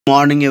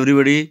Morning,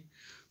 everybody.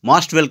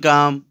 Most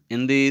welcome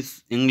in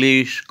this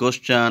English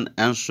question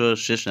answer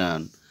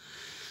session.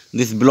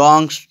 This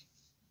belongs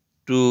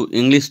to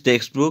English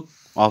textbook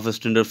of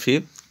Standard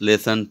 5th,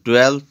 Lesson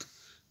 12,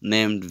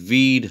 named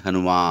Veer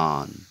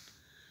Hanuman.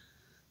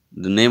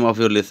 The name of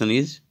your lesson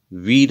is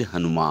Veer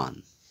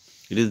Hanuman.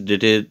 It is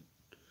dated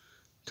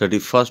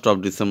 31st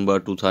of December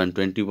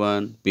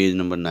 2021, page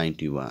number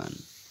 91.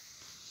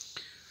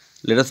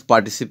 Let us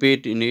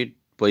participate in it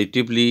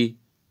positively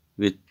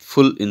with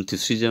full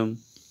enthusiasm.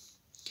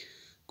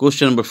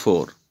 Question number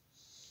 4.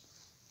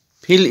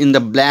 Fill in the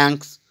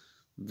blanks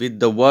with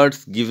the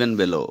words given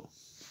below.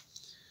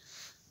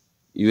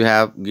 You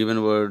have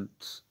given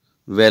words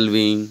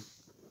well-being,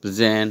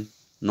 present,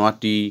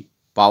 naughty,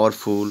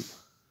 powerful,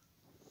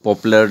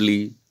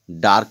 popularly,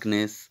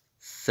 darkness,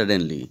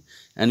 suddenly.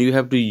 And you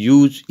have to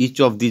use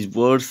each of these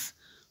words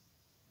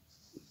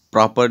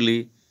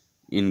properly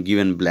in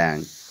given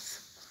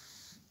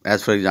blanks.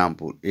 As for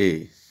example,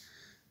 A.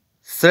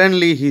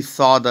 Suddenly he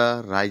saw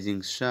the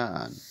rising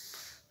sun.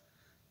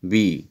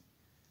 B.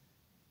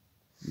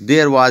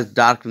 There was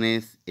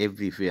darkness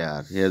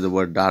everywhere. Here the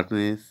word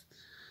darkness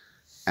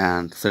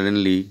and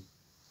suddenly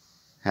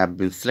have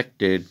been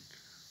selected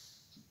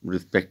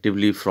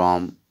respectively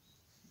from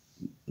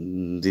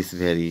this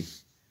very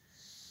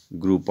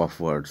group of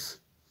words.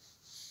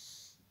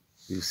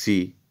 You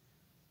see,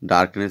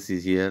 darkness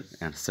is here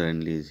and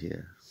suddenly is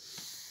here.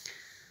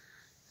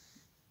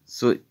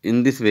 So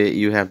in this way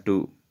you have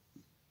to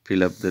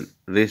fill up the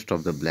rest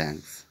of the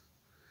blanks.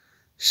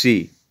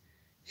 C.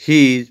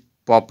 He is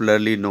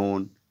popularly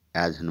known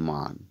as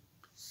Hanuman.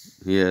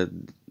 Here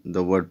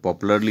the word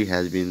popularly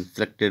has been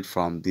selected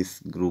from this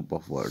group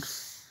of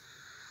words.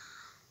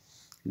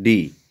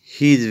 D.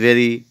 He is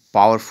very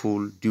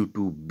powerful due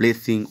to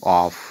blessing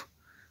of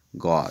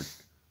God.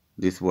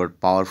 This word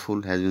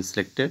powerful has been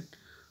selected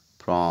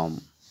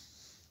from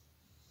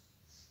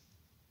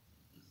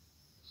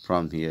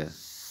here.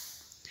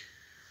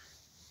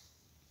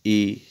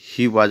 E.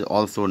 He was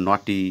also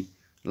naughty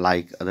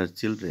like other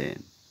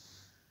children.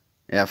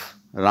 F.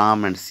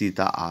 Ram and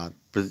Sita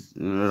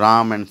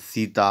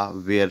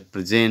were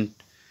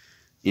present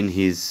in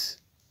his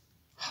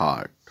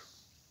heart.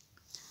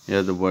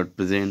 Here the word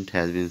present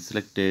has been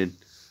selected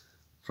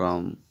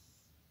from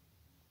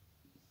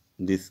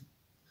this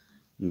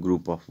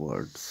group of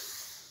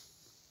words.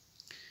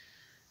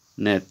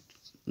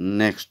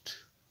 Next,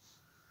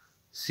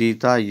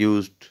 Sita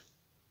used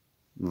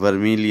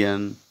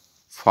vermilion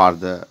for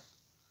the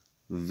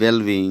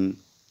well-being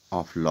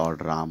of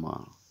Lord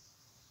Rama.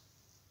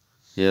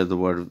 Here the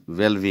word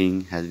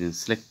well-being has been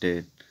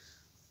selected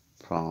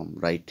from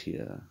right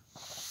here.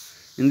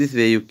 In this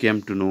way you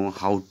came to know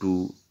how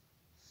to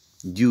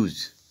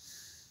use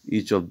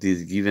each of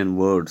these given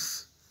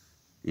words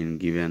in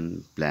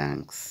given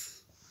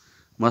blanks.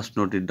 Must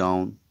note it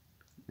down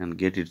and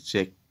get it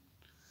checked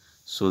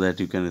so that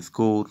you can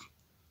score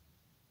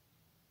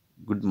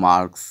good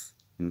marks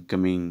in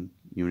coming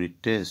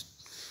unit test.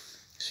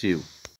 See you.